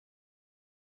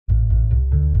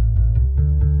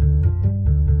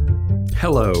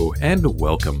Hello, and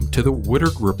welcome to the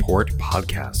Woodard Report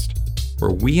podcast, where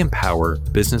we empower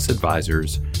business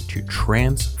advisors to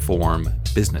transform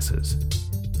businesses.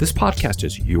 This podcast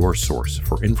is your source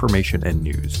for information and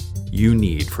news you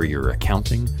need for your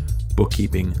accounting,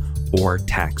 bookkeeping, or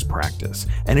tax practice,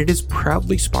 and it is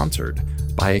proudly sponsored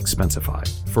by Expensify.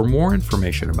 For more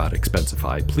information about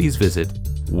Expensify, please visit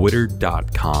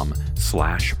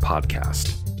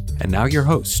woodard.com/podcast. And now your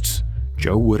hosts,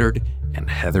 Joe Woodard and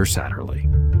Heather Satterley.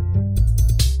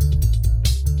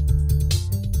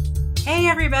 Hey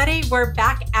everybody, we're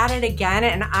back at it again,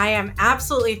 and I am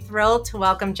absolutely thrilled to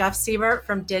welcome Jeff Seibert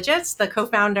from Digits, the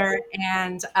co-founder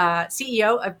and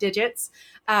CEO of Digits,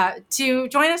 to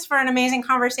join us for an amazing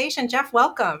conversation. Jeff,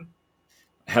 welcome.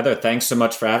 Heather, thanks so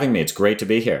much for having me. It's great to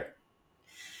be here.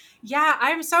 Yeah,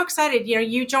 I'm so excited.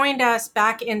 You joined us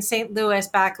back in St. Louis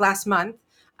back last month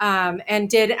and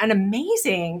did an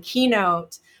amazing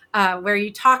keynote where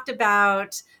you talked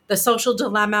about The Social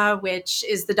Dilemma, which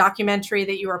is the documentary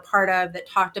that you were part of that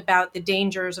talked about the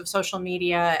dangers of social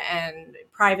media and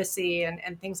privacy and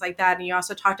things like that. And you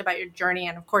also talked about your journey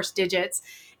and, of course, Digits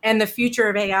and the future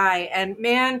of AI. And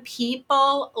man,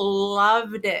 people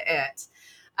loved it.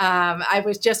 I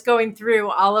was just going through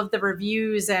all of the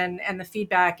reviews and the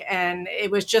feedback, and it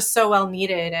was just so well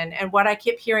needed. And what I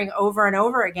kept hearing over and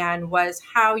over again was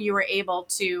how you were able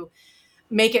to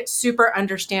make it super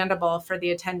understandable for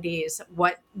the attendees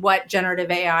what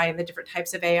generative AI and the different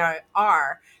types of AI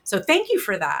are. So thank you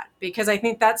for that, because I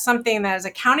think that's something that as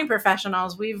accounting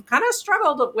professionals, we've kind of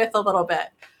struggled with a little bit.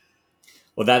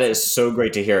 Well, that is so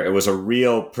great to hear. It was a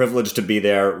real privilege to be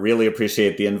there. Really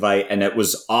appreciate the invite. And it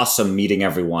was awesome meeting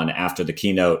everyone after the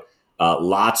keynote.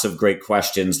 Lots of great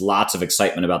questions, lots of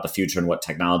excitement about the future and what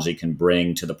technology can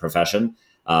bring to the profession.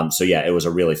 So yeah, it was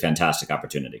a really fantastic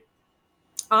opportunity.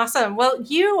 Awesome. Well,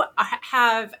 you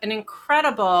have an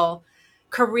incredible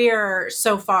career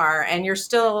so far, and you're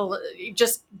still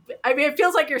it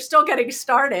feels like you're still getting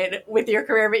started with your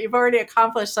career, but you've already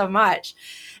accomplished so much.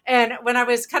 And when I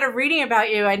was kind of reading about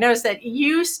you, I noticed that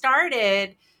you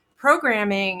started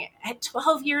programming at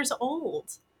 12 years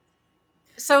old.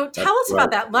 So tell us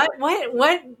about that.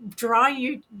 What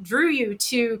drew you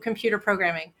to computer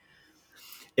programming?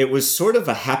 It was sort of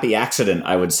a happy accident,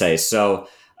 I would say. So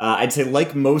I'd say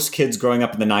like most kids growing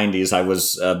up in the 90s, I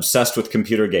was obsessed with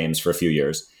computer games for a few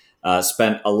years.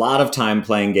 Spent a lot of time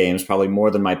playing games, probably more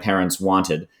than my parents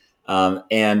wanted.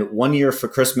 And one year for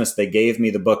Christmas, they gave me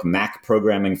the book Mac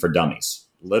Programming for Dummies,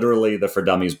 literally the For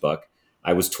Dummies book.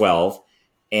 I was 12,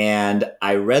 and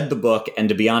I read the book, and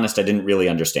to be honest, I didn't really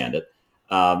understand it,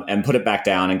 and put it back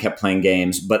down and kept playing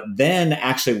games. But then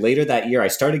actually later that year, I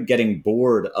started getting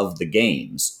bored of the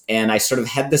games, and I sort of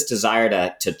had this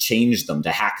desire to change them,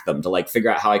 to hack them, to like figure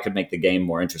out how I could make the game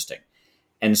more interesting.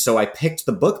 And so I picked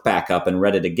the book back up and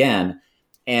read it again.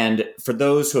 And for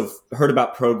those who have heard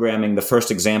about programming, the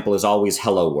first example is always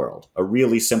Hello World, a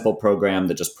really simple program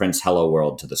that just prints Hello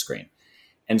World to the screen.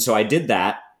 And so I did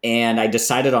that, and I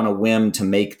decided on a whim to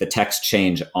make the text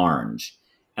change orange.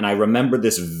 And I remember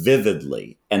this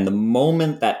vividly. And the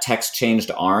moment that text changed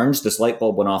to orange, this light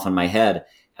bulb went off in my head.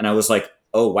 And I was like,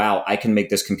 oh, wow, I can make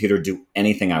this computer do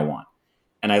anything I want.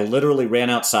 And I literally ran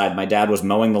outside. My dad was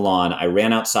mowing the lawn. I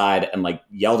ran outside and like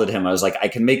yelled at him. I was like, I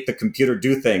can make the computer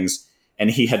do things.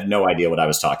 And he had no idea what I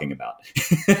was talking about.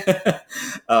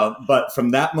 But from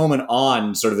that moment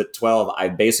on, sort of at 12, I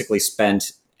basically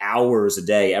spent hours a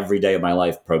day, every day of my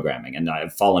life programming. And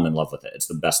I've fallen in love with it. It's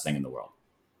the best thing in the world.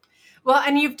 Well,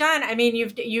 and you've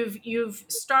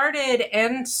started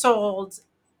and sold,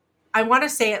 I want to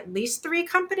say at least 3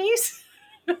 companies.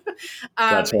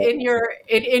 That's right.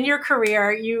 In your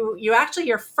career. You actually,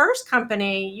 your first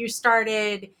company, you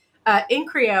started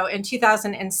Increo in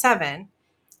 2007.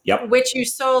 Yep. Which you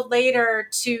sold later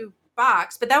to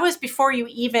Box, but that was before you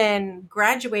even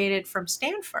graduated from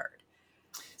Stanford.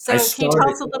 So can you tell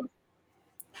us a little?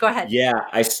 Go ahead. Yeah,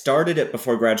 I started it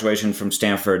before graduation from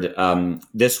Stanford.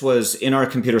 This was in our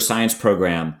computer science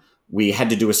program. We had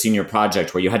to do a senior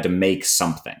project where you had to make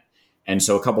something. And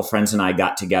so a couple friends and I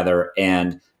got together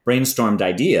and brainstormed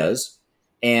ideas,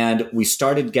 and we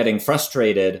started getting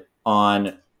frustrated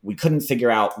on we couldn't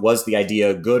figure out, was the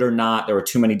idea good or not? There were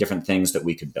too many different things that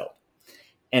we could build.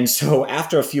 And so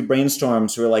after a few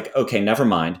brainstorms, we were like, okay, never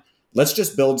mind. Let's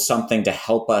just build something to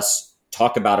help us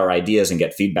talk about our ideas and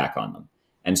get feedback on them.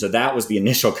 And so that was the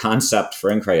initial concept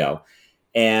for Increo.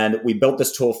 And we built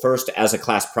this tool first as a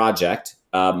class project.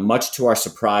 Much to our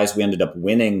surprise, we ended up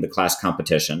winning the class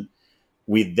competition.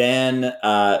 We then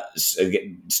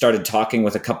started talking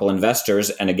with a couple investors.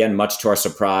 And again, much to our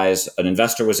surprise, an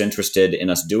investor was interested in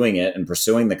us doing it and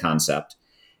pursuing the concept.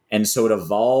 And so it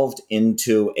evolved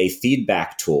into a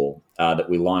feedback tool that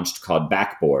we launched called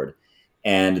Backboard.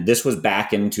 And this was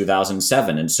back in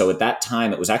 2007. And so at that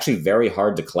time, it was actually very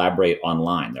hard to collaborate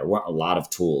online. There weren't a lot of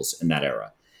tools in that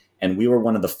era. And we were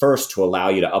one of the first to allow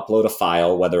you to upload a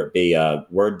file, whether it be a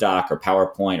Word doc or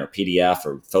PowerPoint or PDF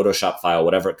or Photoshop file,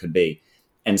 whatever it could be,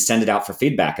 and send it out for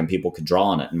feedback. And people could draw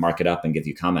on it and mark it up and give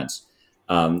you comments.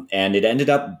 And it ended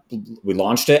up, we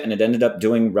launched it and it ended up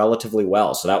doing relatively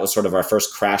well. So that was sort of our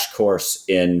first crash course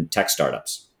in tech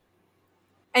startups.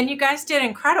 And you guys did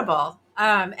incredible.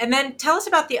 And then tell us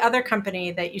about the other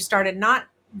company that you started not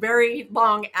very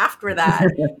long after that.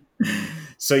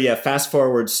 So yeah, fast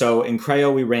forward. So in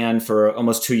Creo, we ran for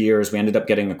almost 2 years. We ended up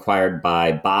getting acquired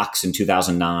by Box in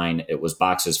 2009. It was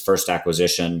Box's first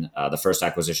acquisition, the first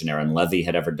acquisition Aaron Levy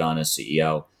had ever done as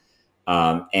CEO.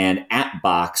 And at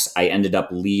Box, I ended up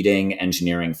leading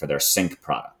engineering for their sync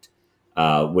product,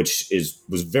 which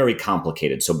was very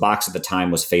complicated. So Box at the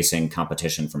time was facing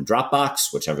competition from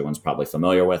Dropbox, which everyone's probably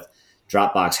familiar with.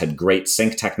 Dropbox had great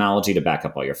sync technology to back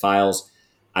up all your files.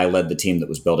 I led the team that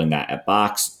was building that at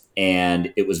Box.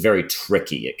 And it was very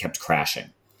tricky. It kept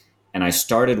crashing. And I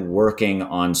started working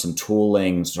on some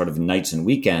tooling sort of nights and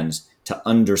weekends to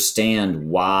understand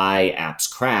why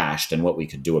apps crashed and what we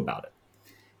could do about it.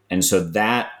 And so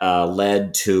that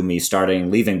led to me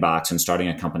leaving Box and starting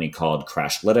a company called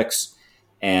Crashlytics.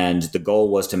 And the goal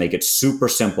was to make it super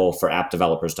simple for app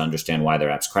developers to understand why their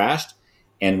apps crashed.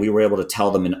 And we were able to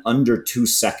tell them in under 2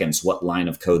 seconds what line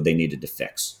of code they needed to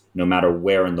fix, no matter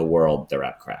where in the world their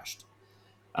app crashed.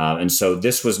 And so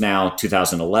this was now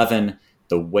 2011.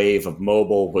 The wave of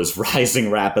mobile was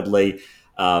rising rapidly.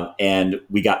 And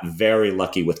we got very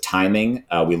lucky with timing.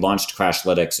 We launched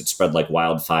Crashlytics. It spread like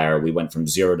wildfire. We went from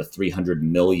 0 to 300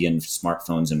 million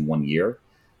smartphones in 1 year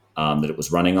that it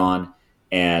was running on.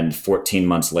 And 14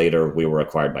 months later, we were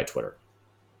acquired by Twitter.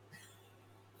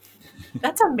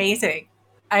 That's amazing.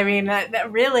 I mean,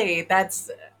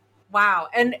 that's wow.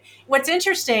 And what's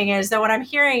interesting is that what I'm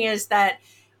hearing is that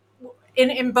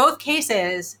in both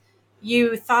cases,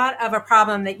 you thought of a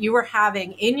problem that you were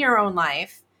having in your own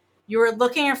life. You were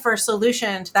looking for a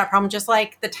solution to that problem, just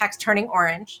like the text turning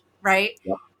orange, right?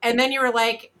 Yep. And then you were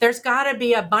like, there's got to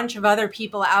be a bunch of other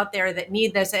people out there that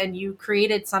need this. And you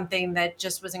created something that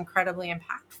just was incredibly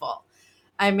impactful.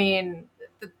 I mean,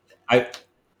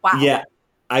 wow. Yeah,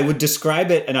 I would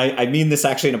describe it, and I mean this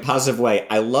actually in a positive way.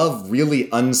 I love really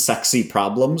unsexy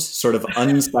problems, sort of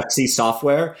unsexy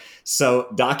software. So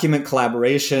document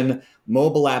collaboration,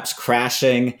 mobile apps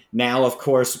crashing, now, of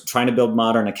course, trying to build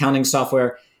modern accounting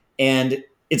software. And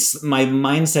my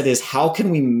mindset is, how can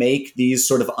we make these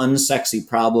sort of unsexy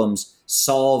problems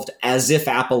solved as if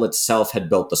Apple itself had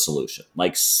built the solution?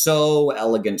 Like so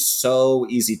elegant, so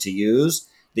easy to use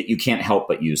that you can't help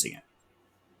but using it.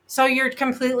 So you're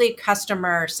completely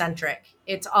customer centric.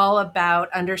 It's all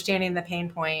about understanding the pain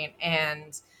point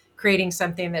and creating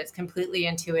something that's completely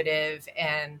intuitive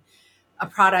and a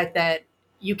product that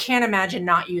you can't imagine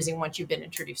not using once you've been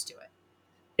introduced to it.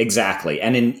 Exactly.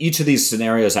 And in each of these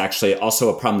scenarios, actually,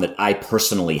 also a problem that I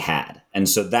personally had. And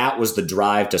so that was the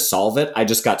drive to solve it. I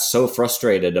just got so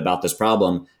frustrated about this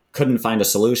problem, couldn't find a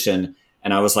solution.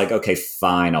 And I was like, okay,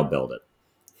 fine, I'll build it.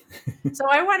 So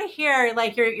I want to hear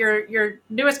like your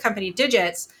newest company,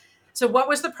 Digits. So what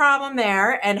was the problem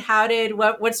there, and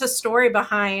what's the story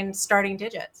behind starting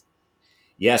Digits?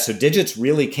 Yeah, so Digits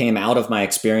really came out of my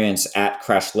experience at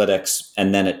Crashlytics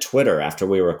and then at Twitter after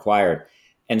we were acquired.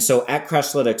 And so at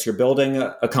Crashlytics, you're building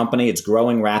a company, it's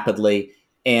growing rapidly,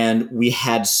 and we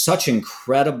had such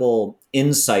incredible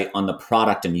insight on the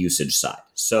product and usage side.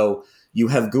 So you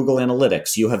have Google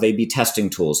Analytics, you have A/B testing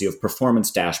tools, you have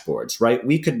performance dashboards, right?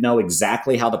 We could know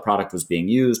exactly how the product was being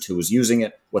used, who was using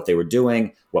it, what they were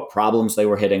doing, what problems they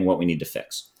were hitting, what we need to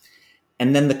fix.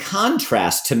 And then the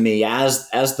contrast to me as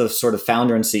the sort of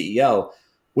founder and CEO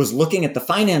was looking at the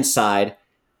finance side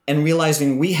and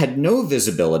realizing we had no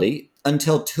visibility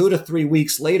until 2 to 3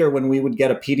 weeks later when we would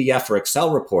get a PDF or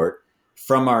Excel report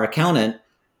from our accountant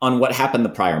on what happened the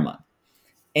prior month.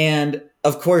 And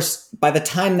of course, by the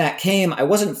time that came, I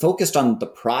wasn't focused on the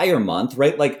prior month,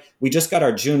 right? Like we just got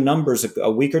our June numbers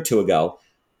a week or two ago.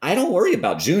 I don't worry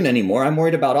about June anymore. I'm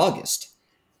worried about August.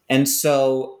 And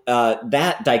so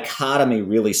that dichotomy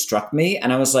really struck me.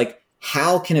 And I was like,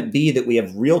 how can it be that we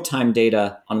have real-time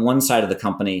data on one side of the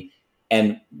company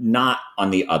and not on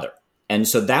the other? And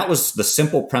so that was the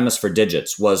simple premise for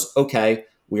Digits was, okay,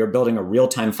 we are building a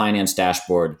real-time finance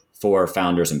dashboard for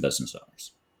founders and business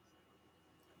owners.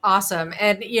 Awesome.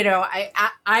 And,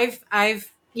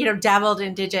 I've dabbled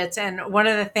in digits. And one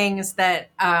of the things that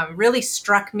really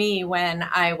struck me when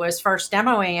I was first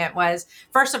demoing it was,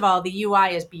 first of all, the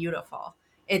UI is beautiful.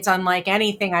 It's unlike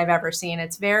anything I've ever seen.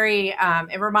 It's very,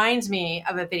 it reminds me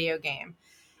of a video game.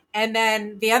 And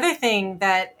then the other thing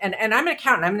that, and I'm an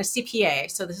accountant, I'm a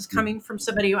CPA, so this is coming from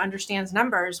somebody who understands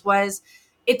numbers, was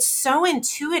it's so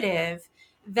intuitive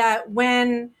that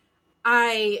when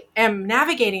I am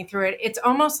navigating through it, it's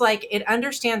almost like it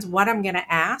understands what I'm going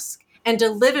to ask and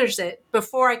delivers it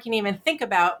before I can even think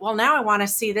about, well, now I want to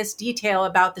see this detail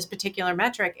about this particular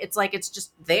metric. It's like it's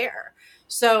just there.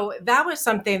 So that was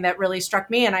something that really struck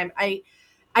me. And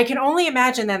I can only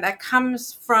imagine that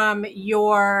comes from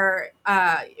your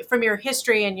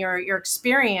history and your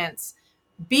experience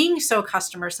being so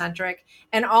customer centric,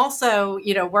 and also,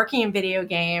 working in video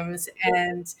games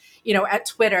and, at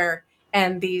Twitter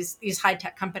and these high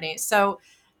tech companies. So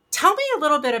tell me a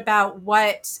little bit about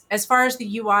as far as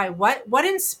the UI, what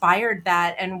inspired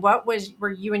that, and were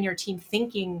you and your team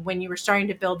thinking when you were starting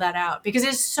to build that out? Because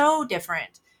it's so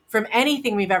different from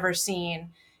anything we've ever seen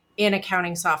in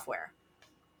accounting software.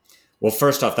 Well,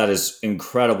 first off, that is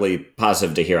incredibly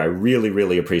positive to hear. I really,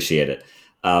 really appreciate it.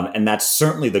 And that's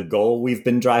certainly the goal we've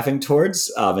been driving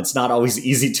towards. It's not always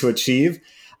easy to achieve,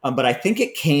 but I think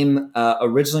it came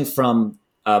originally from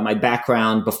my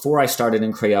background. Before I started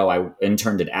in Creo, I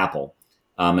interned at Apple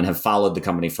and have followed the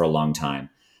company for a long time.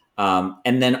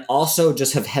 And then also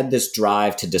just have had this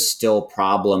drive to distill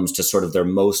problems to sort of their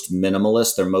most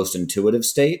minimalist, their most intuitive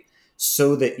state,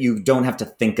 so that you don't have to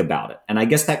think about it. And I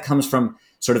guess that comes from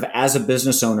sort of, as a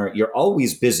business owner, you're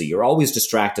always busy. You're always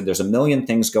distracted. There's a million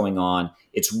things going on.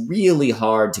 It's really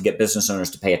hard to get business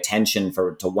owners to pay attention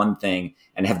to one thing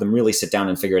and have them really sit down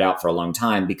and figure it out for a long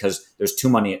time, because there's too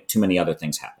many other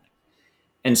things happening.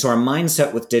 And so our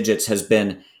mindset with digits has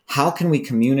been, how can we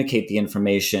communicate the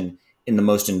information in the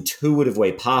most intuitive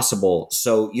way possible,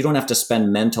 so you don't have to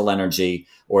spend mental energy,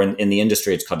 or in the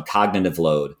industry, it's called cognitive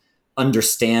load,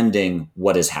 understanding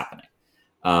what is happening.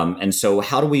 And so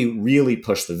how do we really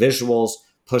push the visuals,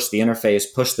 push the interface,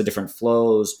 push the different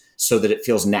flows so that it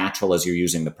feels natural as you're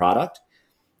using the product?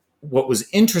 What was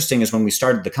interesting is when we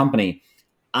started the company,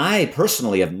 I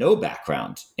personally have no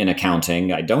background in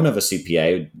accounting. I don't have a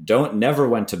CPA, never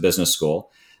went to business school.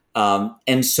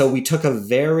 And so we took a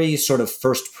very sort of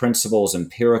first principles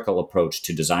empirical approach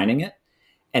to designing it.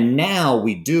 And now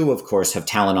we do, of course, have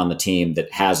talent on the team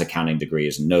that has accounting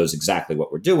degrees and knows exactly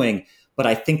what we're doing. But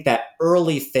I think that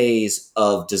early phase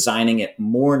of designing it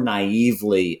more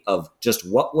naively, of just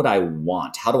what would I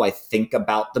want? How do I think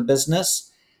about the business,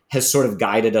 has sort of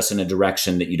guided us in a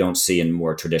direction that you don't see in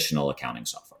more traditional accounting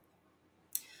software.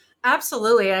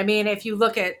 Absolutely. I mean, if you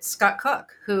look at Scott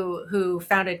Cook, who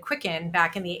founded Quicken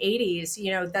back in the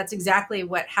 80s, that's exactly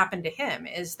what happened to him,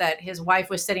 is that his wife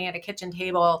was sitting at a kitchen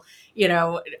table,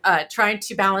 trying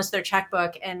to balance their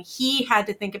checkbook. And he had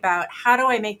to think about, how do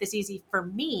I make this easy for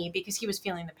me? Because he was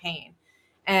feeling the pain.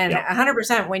 And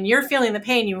 100%, when you're feeling the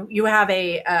pain, you have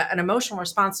an emotional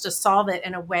response to solve it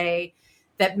in a way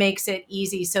that makes it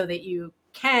easy so that you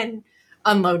can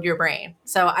unload your brain.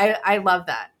 So I love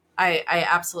that. I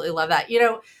absolutely love that.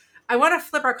 I want to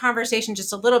flip our conversation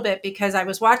just a little bit, because I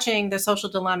was watching The Social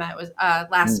Dilemma. It was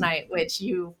last night, which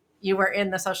you were in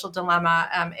The Social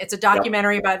Dilemma. It's a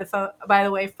documentary, by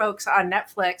the way, folks, on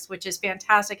Netflix, which is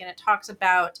fantastic. And it talks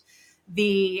about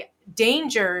the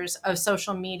dangers of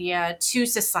social media to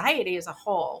society as a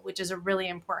whole, which is a really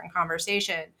important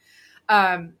conversation.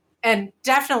 And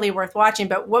definitely worth watching.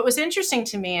 But what was interesting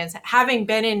to me is, having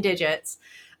been in digits,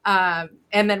 and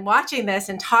then watching this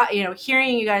and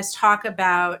hearing you guys talk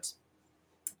about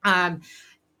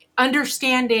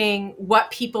understanding what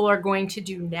people are going to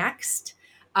do next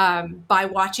by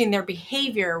watching their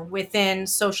behavior within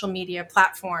social media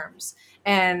platforms.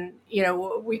 And,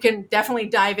 we can definitely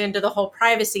dive into the whole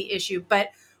privacy issue. But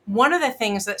one of the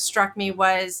things that struck me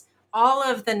was all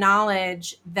of the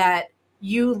knowledge that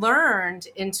you learned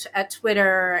at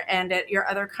Twitter and at your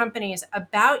other companies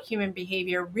about human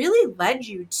behavior really led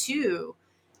you to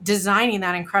designing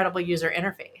that incredible user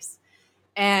interface.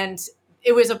 And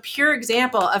it was a pure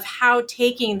example of how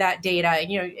taking that data,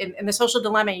 in The Social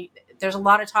Dilemma, there's a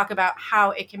lot of talk about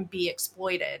how it can be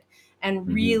exploited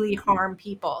and really harm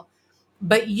people.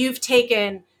 But you've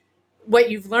taken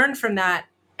what you've learned from that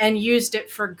and used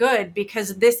it for good,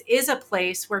 because this is a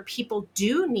place where people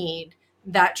do need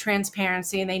that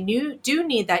transparency, and they do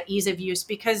need that ease of use,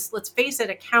 because let's face it,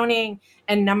 accounting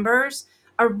and numbers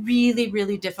are really,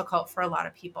 really difficult for a lot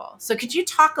of people. So could you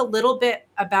talk a little bit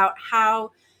about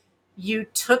how you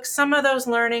took some of those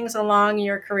learnings along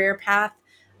your career path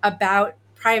about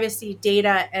privacy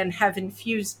data and have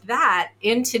infused that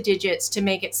into digits to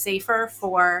make it safer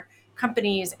for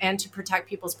companies and to protect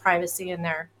people's privacy and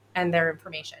their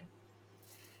information?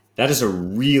 That is a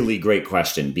really great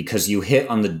question, because you hit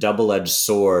on the double-edged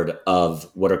sword of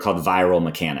what are called viral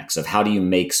mechanics, of how do you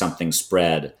make something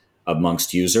spread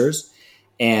amongst users.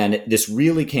 And this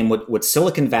really came, what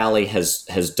Silicon Valley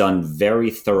has done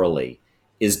very thoroughly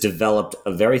is developed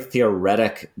a very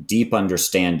theoretic, deep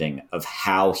understanding of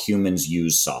how humans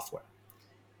use software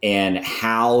and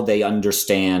how they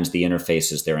understand the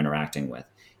interfaces they're interacting with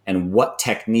and what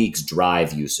techniques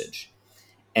drive usage.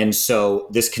 And so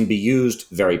this can be used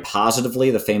very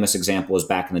positively. The famous example was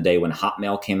back in the day when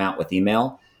Hotmail came out with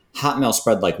email. Hotmail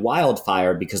spread like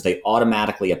wildfire because they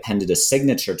automatically appended a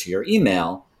signature to your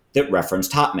email that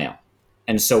referenced Hotmail.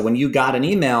 And so when you got an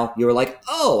email, you were like,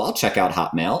 oh, I'll check out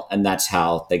Hotmail. And that's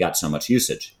how they got so much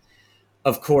usage.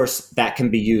 Of course, that can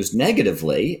be used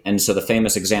negatively. And so the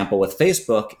famous example with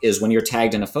Facebook is when you're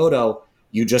tagged in a photo,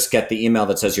 you just get the email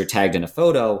that says you're tagged in a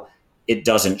photo. It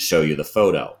doesn't show you the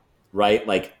photo. Right?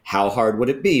 Like, how hard would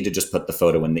it be to just put the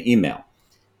photo in the email?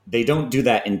 They don't do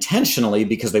that intentionally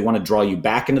because they want to draw you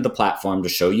back into the platform to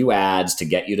show you ads, to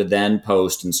get you to then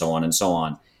post, and so on and so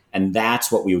on. And that's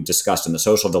what we discussed in the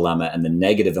social dilemma and the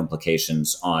negative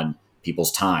implications on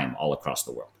people's time all across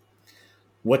the world.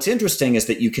 What's interesting is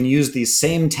that you can use these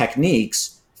same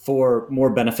techniques for more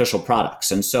beneficial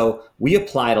products. And so we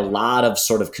applied a lot of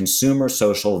sort of consumer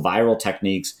social viral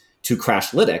techniques to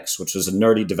Crashlytics, which was a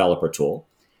nerdy developer tool.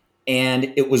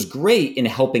 And it was great in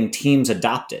helping teams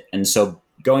adopt it. And so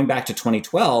going back to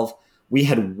 2012, we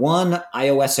had one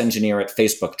iOS engineer at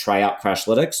Facebook try out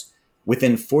Crashlytics.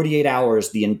 Within 48 hours,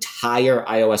 the entire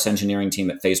iOS engineering team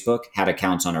at Facebook had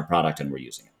accounts on our product and were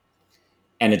using it.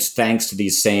 And it's thanks to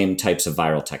these same types of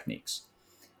viral techniques.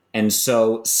 And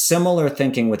so similar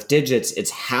thinking with digits,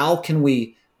 it's how can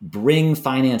we bring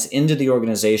finance into the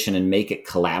organization and make it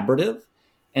collaborative?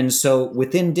 And so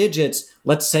within digits,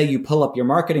 let's say you pull up your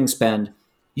marketing spend,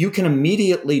 you can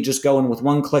immediately just go and with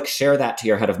one click share that to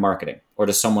your head of marketing or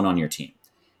to someone on your team.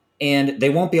 And they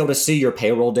won't be able to see your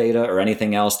payroll data or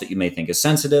anything else that you may think is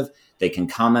sensitive. They can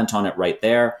comment on it right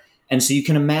there. And so you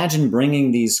can imagine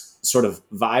bringing these sort of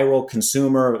viral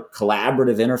consumer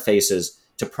collaborative interfaces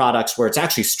to products where it's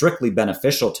actually strictly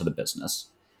beneficial to the business.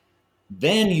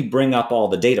 Then you bring up all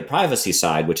the data privacy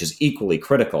side, which is equally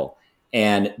critical.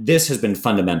 And this has been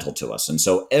fundamental to us. And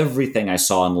so everything I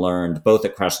saw and learned, both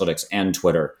at Crashlytics and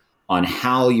Twitter, on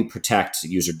how you protect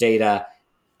user data,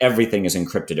 everything is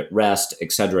encrypted at rest,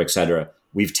 et cetera,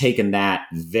 we've taken that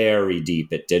very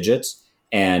deep at Digits.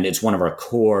 And it's one of our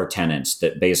core tenets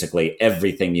that basically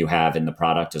everything you have in the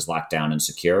product is locked down and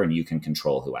secure, and you can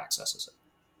control who accesses it.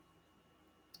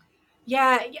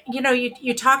 Yeah,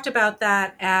 you talked about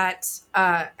that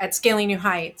at Scaling New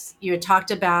Heights. You had talked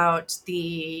about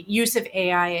the use of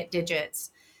AI at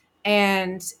Digits,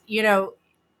 and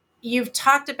you've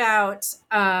talked about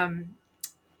the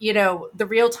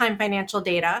real-time financial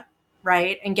data,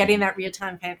 right, and getting that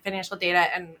real-time financial data,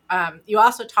 and you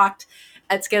also talked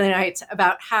at Scaling New Heights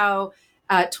about how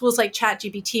tools like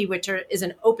ChatGPT, which is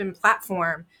an open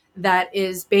platform that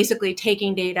is basically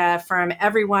taking data from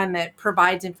everyone that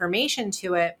provides information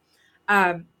to it,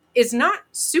 is not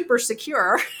super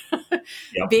secure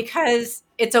because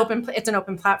it's open. It's an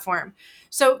open platform.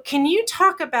 So can you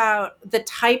talk about the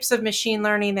types of machine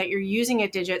learning that you're using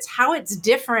at Digits, how it's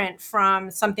different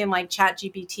from something like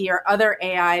ChatGPT or other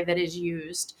AI that is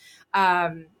used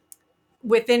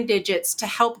within Digits to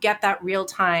help get that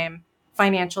real-time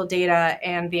financial data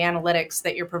and the analytics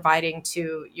that you're providing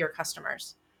to your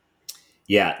customers?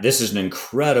 Yeah, this is an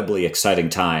incredibly exciting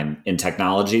time in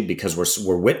technology because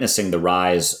we're witnessing the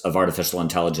rise of artificial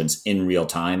intelligence in real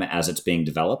time as it's being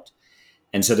developed.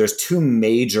 And so there's two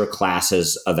major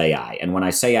classes of AI. And when I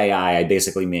say AI, I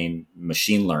basically mean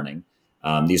machine learning.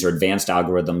 These are advanced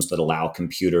algorithms that allow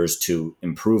computers to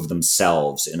improve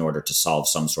themselves in order to solve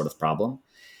some sort of problem.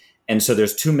 And so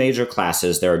there's two major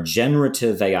classes. There are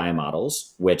generative AI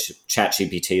models, which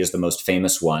ChatGPT is the most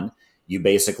famous one. You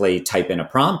basically type in a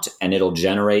prompt and it'll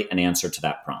generate an answer to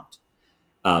that prompt.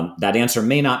 That answer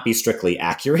may not be strictly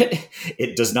accurate.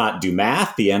 It does not do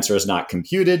math. The answer is not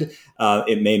computed.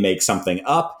 It may make something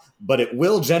up, but it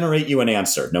will generate you an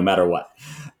answer no matter what.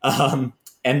 And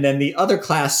then the other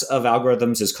class of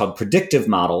algorithms is called predictive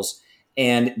models.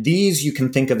 And these you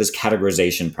can think of as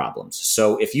categorization problems.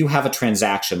 So if you have a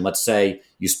transaction, let's say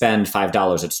you spend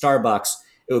 $5 at Starbucks,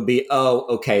 it would be, oh,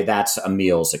 okay, that's a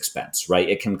meal's expense, right?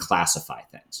 It can classify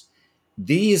things.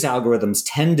 These algorithms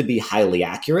tend to be highly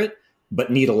accurate,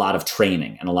 but need a lot of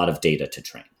training and a lot of data to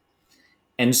train.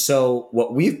 And so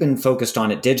what we've been focused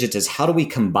on at Digit is how do we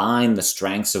combine the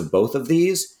strengths of both of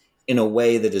these in a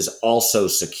way that is also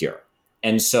secure?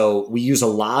 And so we use a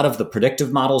lot of the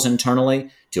predictive models internally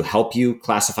to help you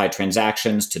classify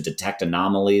transactions, to detect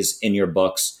anomalies in your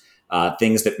books,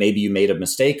 things that maybe you made a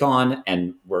mistake on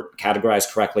and were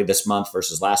categorized correctly this month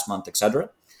versus last month, et cetera.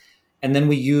 And then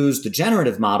we use the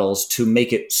generative models to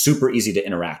make it super easy to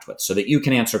interact with so that you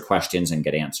can answer questions and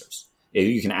get answers.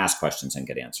 You can ask questions and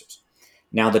get answers.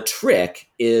 Now, the trick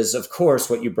is, of course,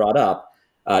 what you brought up.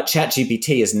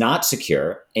 ChatGPT is not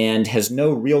secure and has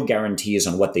no real guarantees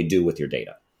on what they do with your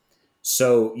data.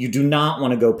 So you do not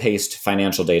want to go paste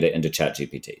financial data into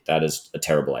ChatGPT. That is a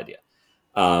terrible idea.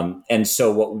 And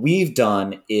so what we've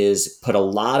done is put a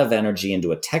lot of energy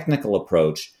into a technical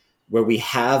approach where we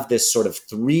have this sort of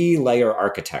 3-layer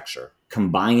architecture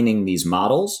combining these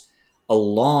models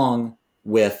along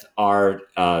with our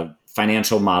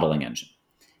financial modeling engine.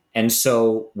 And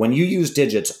so when you use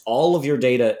Digits, all of your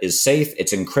data is safe,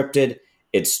 it's encrypted,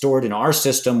 it's stored in our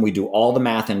system. We do all the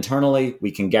math internally.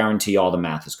 We can guarantee all the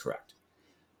math is correct.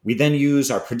 We then use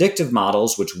our predictive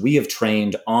models, which we have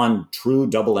trained on true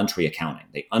double entry accounting.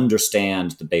 They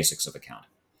understand the basics of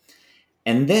accounting.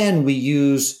 And then we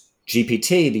use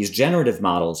GPT, these generative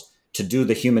models, to do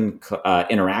the human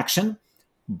interaction,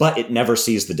 but it never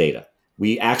sees the data.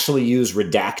 We actually use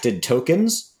redacted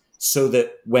tokens so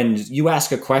that when you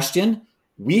ask a question,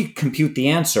 we compute the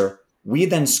answer, we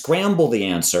then scramble the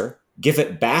answer, give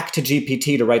it back to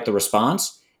GPT to write the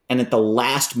response, and at the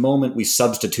last moment, we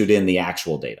substitute in the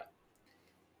actual data.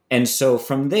 And so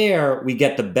from there, we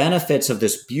get the benefits of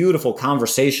this beautiful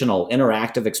conversational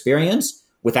interactive experience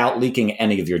without leaking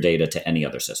any of your data to any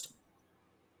other system.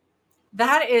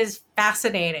 That is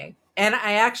fascinating. And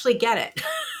I actually get it.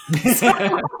 So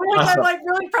I'm like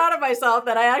really proud of myself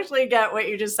that I actually get what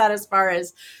you just said as far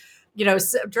as,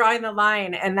 drawing the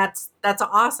line. And that's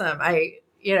awesome.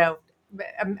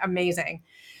 Amazing.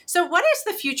 So what is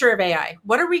the future of AI?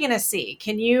 What are we going to see?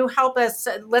 Can you help us?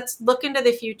 Let's look into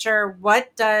the future.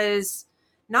 What does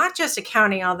not just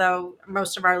accounting, although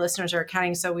most of our listeners are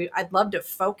accounting, so I'd love to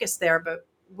focus there, but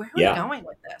where are we going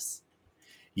with this?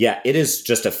 Yeah, it is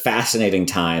just a fascinating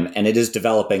time, and it is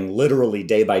developing literally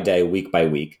day by day, week by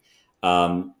week.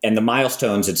 And the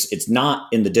milestones, it's not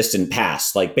in the distant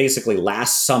past. Like basically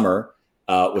last summer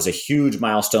was a huge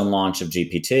milestone launch of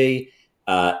GPT.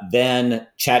 Then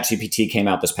ChatGPT came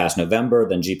out this past November,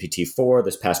 then GPT-4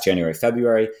 this past January,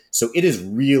 February. So it is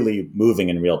really moving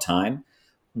in real time.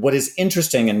 What is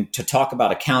interesting, and to talk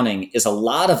about accounting, is a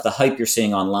lot of the hype you're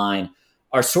seeing online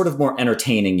are sort of more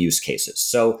entertaining use cases.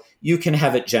 So you can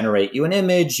have it generate you an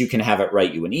image, you can have it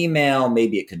write you an email,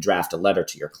 maybe it could draft a letter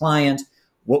to your client.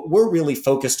 What we're really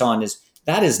focused on is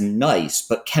that is nice,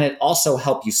 but can it also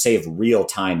help you save real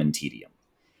time and tedium?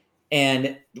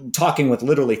 And talking with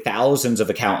literally thousands of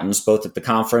accountants, both at the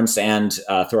conference and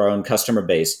through our own customer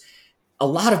base, a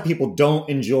lot of people don't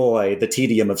enjoy the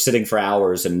tedium of sitting for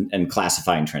hours and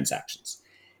classifying transactions.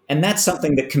 And that's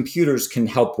something that computers can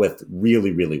help with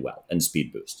really, really well and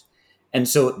speed boost. And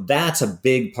so that's a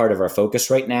big part of our focus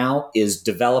right now, is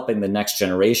developing the next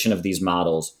generation of these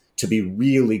models to be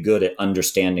really good at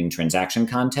understanding transaction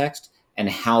context and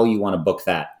how you want to book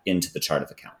that into the chart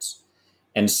of accounts.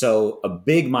 And so a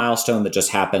big milestone that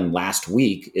just happened last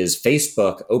week is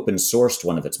Facebook open sourced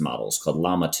one of its models called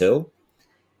Llama 2.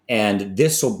 And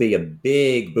this will be a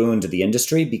big boon to the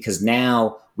industry because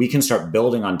now we can start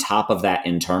building on top of that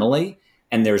internally,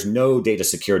 and there's no data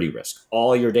security risk.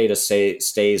 All your data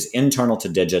stays internal to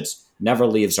Digits, never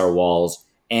leaves our walls,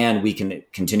 and we can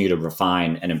continue to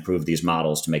refine and improve these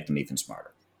models to make them even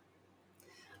smarter.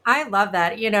 I love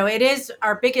that. It is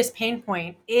our biggest pain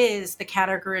point is the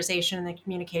categorization and the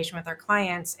communication with our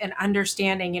clients and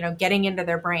understanding, getting into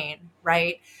their brain,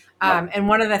 right? And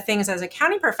one of the things as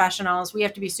accounting professionals, we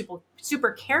have to be super,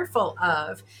 super careful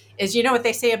of is, what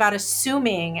they say about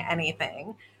assuming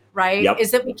anything, right? Yep. Is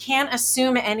that we can't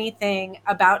assume anything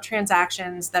about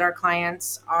transactions that our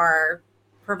clients are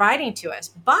providing to us.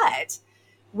 But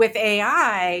with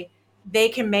AI, they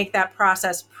can make that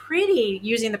process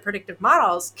using the predictive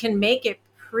models, can make it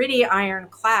pretty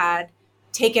ironclad,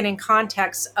 taken in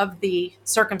context of the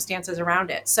circumstances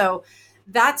around it. So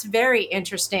that's very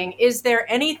interesting. Is there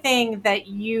anything that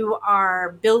you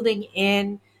are building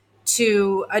in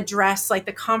to address like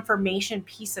the confirmation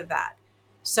piece of that?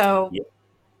 So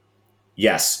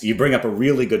yes, you bring up a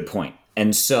really good point.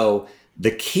 And so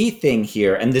the key thing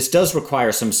here, and this does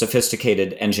require some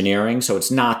sophisticated engineering, so it's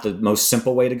not the most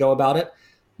simple way to go about it.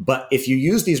 But if you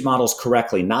use these models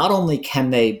correctly, not only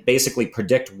can they basically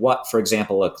predict what, for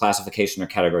example, a classification or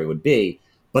category would be,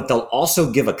 but they'll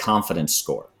also give a confidence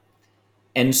score.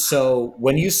 And so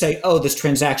when you say, oh, this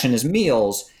transaction is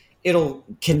meals,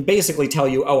 can basically tell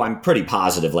you, oh, I'm pretty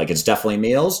positive, like it's definitely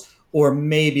meals, or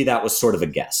maybe that was sort of a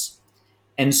guess.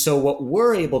 And so what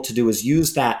we're able to do is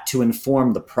use that to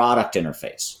inform the product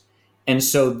interface. And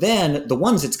so then the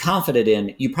ones it's confident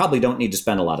in, you probably don't need to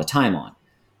spend a lot of time on.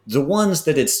 The ones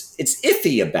that it's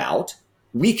iffy about,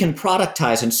 we can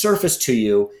productize and surface to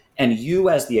you, and you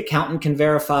as the accountant can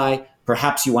verify.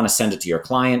 Perhaps you want to send it to your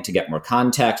client to get more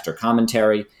context or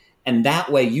commentary. And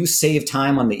that way you save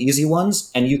time on the easy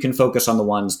ones and you can focus on the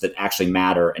ones that actually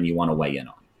matter and you want to weigh in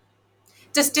on.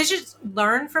 Does Digits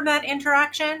learn from that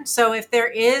interaction? So if there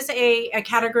is a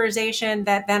categorization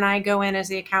that then I go in as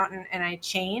the accountant and I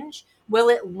change, will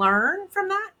it learn from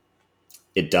that?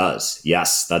 It does.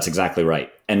 Yes, that's exactly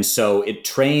right. And so it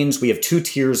trains, we have 2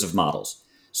 tiers of models.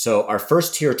 So our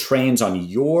first tier trains on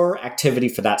your activity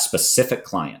for that specific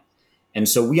client. And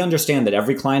so we understand that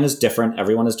every client is different.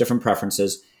 Everyone has different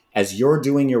preferences. As you're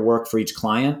doing your work for each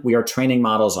client, we are training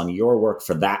models on your work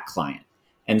for that client.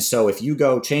 And so if you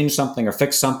go change something or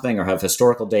fix something or have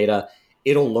historical data,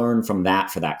 it'll learn from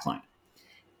that for that client.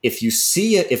 If you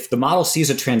see it, if the model sees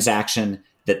a transaction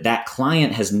that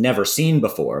client has never seen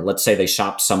before, let's say they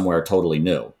shopped somewhere totally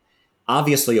new,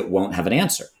 obviously it won't have an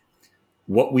answer.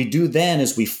 What we do then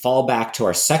is we fall back to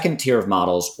our second tier of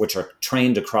models, which are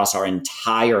trained across our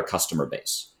entire customer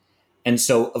base. And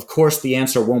so, of course, the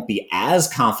answer won't be as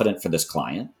confident for this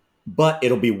client, but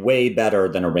it'll be way better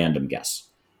than a random guess.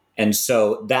 And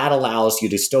so that allows you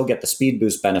to still get the speed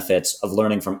boost benefits of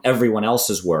learning from everyone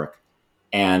else's work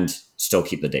and still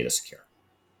keep the data secure.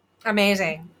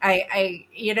 Amazing. I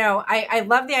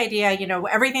love the idea,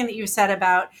 everything that you said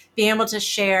about being able to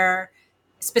share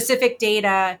specific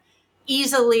data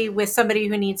easily with somebody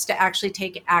who needs to actually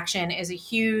take action is a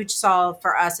huge solve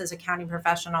for us as accounting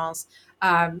professionals.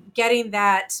 Getting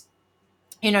that,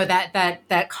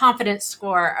 that confidence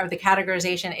score of the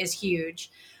categorization is huge.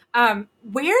 Where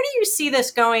do you see this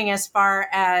going as far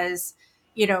as,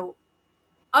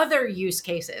 other use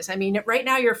cases? I mean, right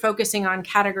now you're focusing on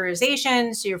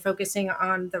categorization, so you're focusing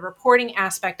on the reporting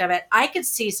aspect of it. I could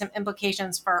see some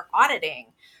implications for auditing,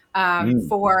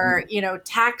 for,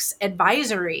 tax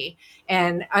advisory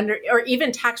and or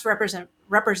even tax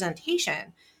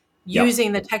representation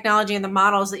using the technology and the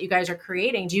models that you guys are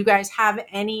creating. Do you guys have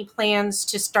any plans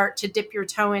to start to dip your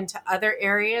toe into other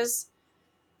areas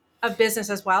of business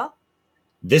as well?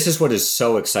 This is what is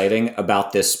so exciting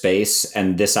about this space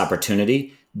and this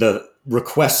opportunity. The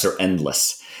requests are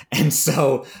endless. And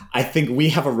so I think we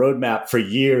have a roadmap for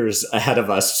years ahead of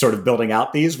us sort of building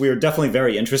out these. We are definitely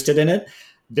very interested in it.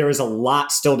 There is a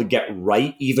lot still to get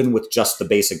right, even with just the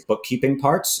basic bookkeeping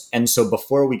parts. And so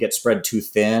before we get spread too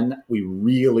thin, we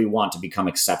really want to become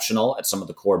exceptional at some of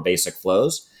the core basic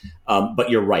flows. But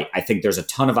you're right. I think there's a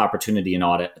ton of opportunity in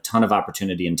audit, a ton of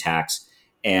opportunity in tax,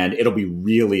 and it'll be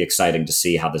really exciting to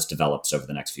see how this develops over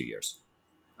the next few years.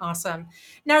 Awesome.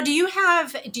 Now,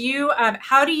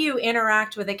 how do you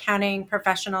interact with accounting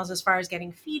professionals as far as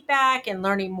getting feedback and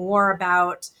learning more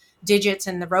about Digits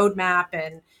and the roadmap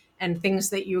and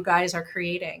things that you guys are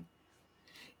creating?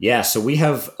 Yeah, so we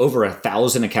have over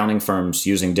 1,000 accounting firms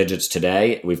using Digits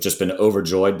today. We've just been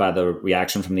overjoyed by the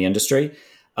reaction from the industry.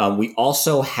 We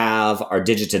also have our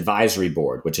Digits Advisory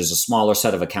Board, which is a smaller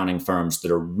set of accounting firms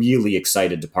that are really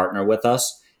excited to partner with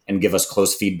us and give us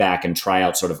close feedback and try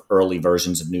out sort of early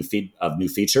versions of new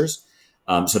features.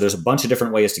 So there's a bunch of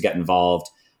different ways to get involved.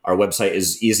 Our website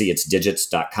is easy. It's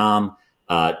digits.com.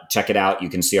 Check it out. You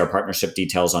can see our partnership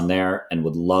details on there and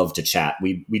would love to chat.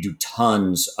 We do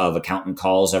tons of accountant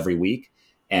calls every week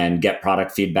and get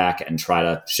product feedback and try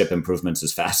to ship improvements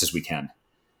as fast as we can.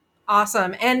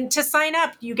 Awesome. And to sign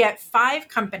up, you get 5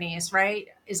 companies, right?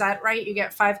 Is that right? You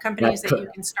get 5 companies that you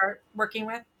can start working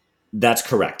with? That's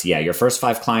correct. Yeah. Your first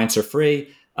 5 clients are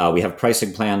free. We have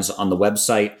pricing plans on the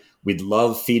website. We'd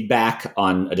love feedback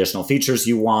on additional features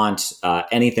you want,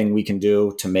 anything we can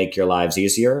do to make your lives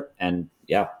easier. And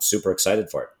yeah, super excited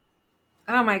for it.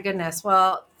 Oh my goodness.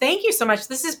 Well, thank you so much.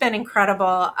 This has been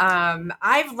incredible.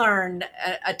 I've learned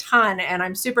a ton and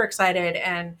I'm super excited.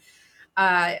 And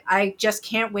I just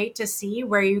can't wait to see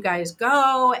where you guys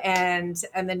go and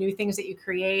the new things that you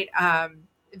create.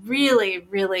 Really,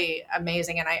 really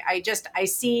amazing. And I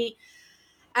see,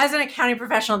 as an accounting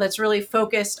professional that's really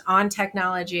focused on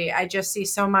technology, I just see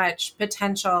so much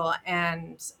potential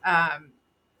and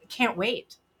can't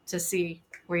wait to see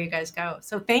where you guys go.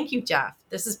 So thank you, Jeff.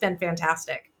 This has been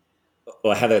fantastic.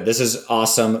 Well, Heather, this is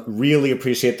awesome. Really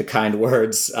appreciate the kind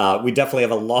words. We definitely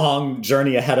have a long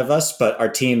journey ahead of us, but our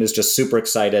team is just super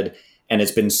excited. And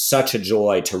it's been such a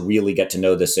joy to really get to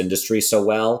know this industry so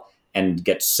well and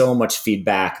get so much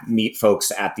feedback, meet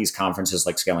folks at these conferences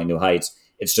like Scaling New Heights.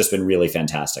 It's just been really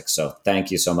fantastic. So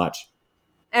thank you so much.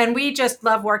 And we just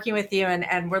love working with you,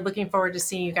 and we're looking forward to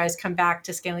seeing you guys come back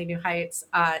to Scaling New Heights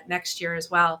next year as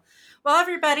well. Well,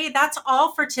 everybody, that's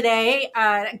all for today.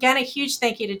 Again, a huge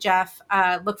thank you to Jeff.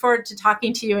 Look forward to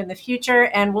talking to you in the future,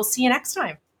 and we'll see you next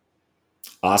time.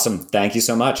 Awesome. Thank you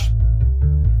so much.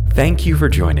 Thank you for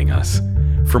joining us.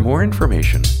 For more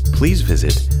information, please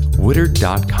visit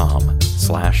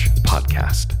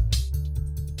woodard.com/podcast.